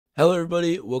Hello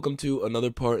everybody, welcome to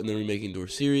another part in the Remaking Door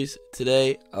series.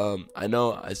 Today, I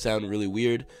know I sound really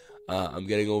weird. I'm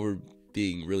getting over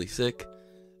being really sick.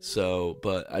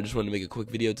 But I just wanted to make a quick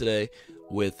video today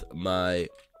with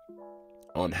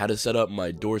on how to set up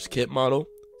my doors kit model.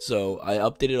 So I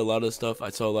updated a lot of stuff. I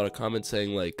saw a lot of comments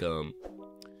saying like,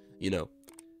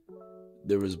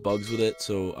 there was bugs with it.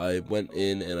 So I went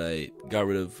in and I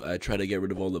tried to get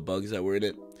rid of all the bugs that were in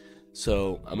it.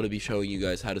 So I'm going to be showing you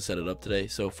guys how to set it up today.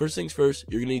 So first things first,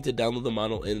 you're going to need to download the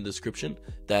model in the description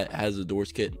that has the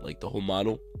doors kit, like the whole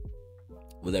model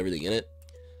with everything in it.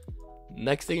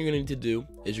 Next thing you're going to need to do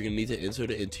is you're going to need to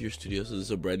insert it into your studio. So this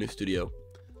is a brand new studio.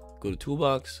 Go to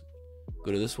Toolbox,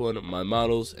 go to this one, My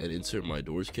Models, and insert My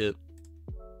Doors Kit.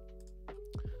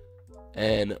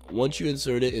 And once you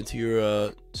insert it into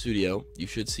your studio, you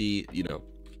should see,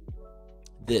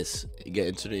 this get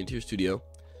inserted into your studio.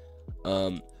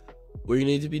 What you're going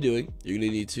to need to be doing, you're going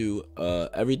to need to,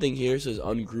 everything here says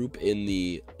ungroup in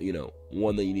the,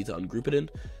 one that you need to ungroup it in.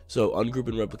 So ungroup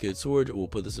in replicated storage, we'll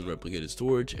put this in replicated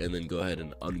storage, and then go ahead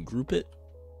and ungroup it.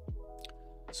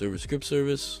 Server script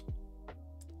service,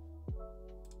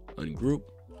 ungroup,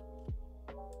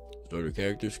 starter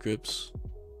character scripts,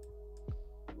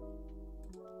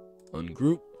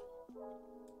 ungroup,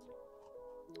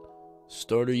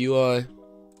 starter UI,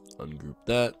 ungroup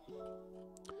that,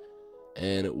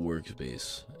 and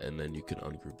workspace, and then you can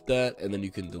ungroup that, and then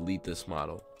you can delete this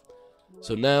model.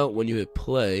 So now when you hit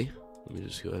play, let me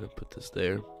just go ahead and put this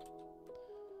there,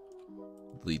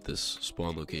 delete this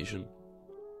spawn location.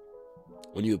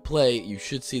 When you hit play, you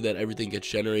should see that everything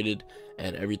gets generated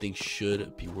and everything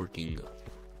should be working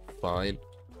fine.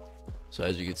 So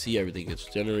as you can see, everything gets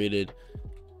generated.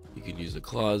 You can use the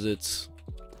closets,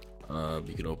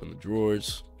 you can open the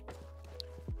drawers.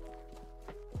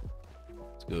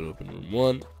 Go to open room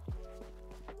 1,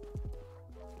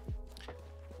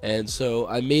 and so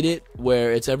I made it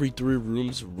where it's every 3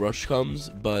 rooms rush comes,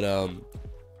 but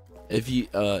if you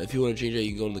want to change it, you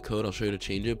can go in the code. I'll show you to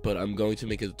change it, but I'm going to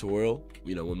make a tutorial,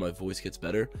 when my voice gets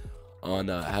better, on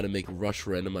how to make rush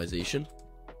randomization.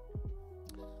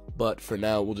 But for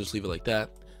now, we'll just leave it like that.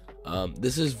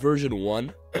 This is version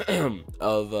 1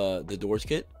 of the doors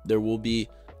kit. There will be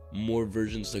more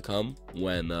versions to come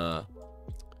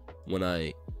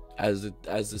as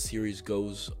the series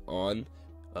goes on.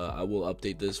 I will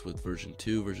update this with version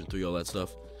 2, version 3, all that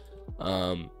stuff.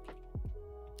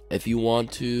 If you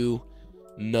want to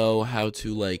know how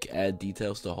to add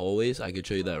details to hallways, I could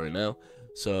show you that right now.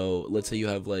 So let's say you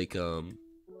have we'll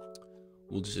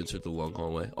just insert the long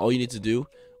hallway. All you need to do,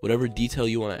 whatever detail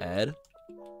you want to add,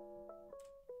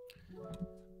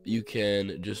 you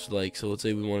can just so let's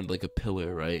say we wanted a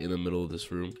pillar right in the middle of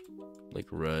this room,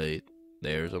 right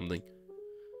there or something.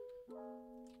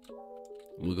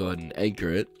 We'll go ahead and anchor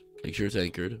it, make sure it's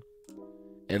anchored,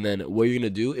 and then what you're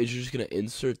gonna do is you're just gonna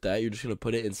insert that. You're just gonna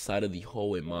put it inside of the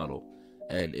hallway model,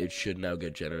 and it should now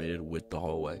get generated with the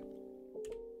hallway.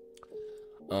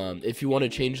 If you want to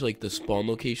change the spawn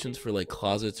locations for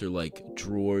closets or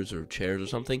drawers or chairs or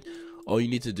something, all you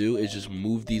need to do is just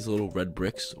move these little red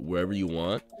bricks wherever you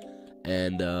want,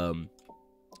 and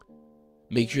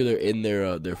make sure they're in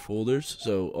their folders.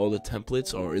 So all the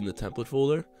templates are in the template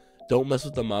folder. Don't mess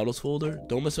with the models folder.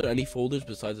 Don't mess with any folders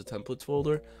besides the templates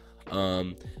folder.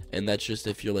 And that's just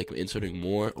if you're inserting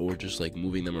more or just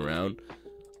moving them around.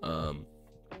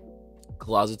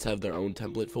 Closets have their own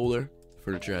template folder.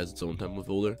 Furniture has its own template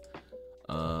folder.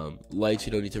 Lights,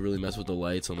 you don't need to really mess with the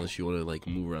lights unless you want to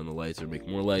move around the lights or make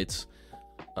more lights.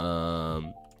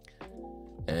 And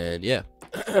yeah.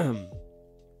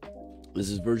 This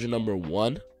is version number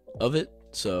 1 of it.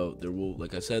 So there will,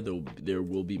 like I said, there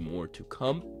will be more to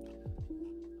come.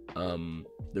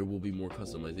 There will be more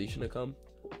customization to come,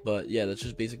 but yeah, that's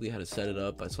just basically how to set it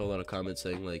up. I saw a lot of comments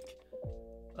saying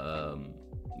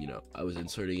I was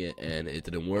inserting it and it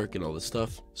didn't work and all this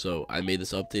stuff, so I made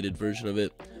this updated version of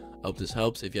it. I hope this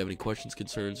helps. If you have any questions,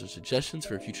 concerns, or suggestions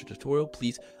for a future tutorial,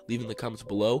 please leave in the comments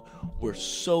below. We're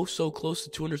so close to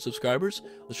 200 subscribers.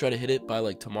 Let's try to hit it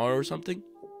by tomorrow or something.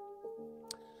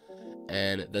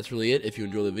 And that's really it. If you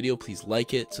enjoyed the video, please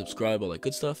like it, subscribe, all that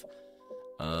good stuff.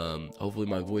 Hopefully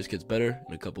my voice gets better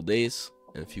in a couple days,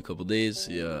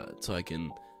 yeah, so I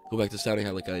can go back to sounding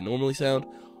how I normally sound.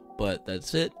 But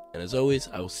that's it, and as always,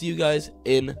 I will see you guys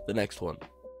in the next one.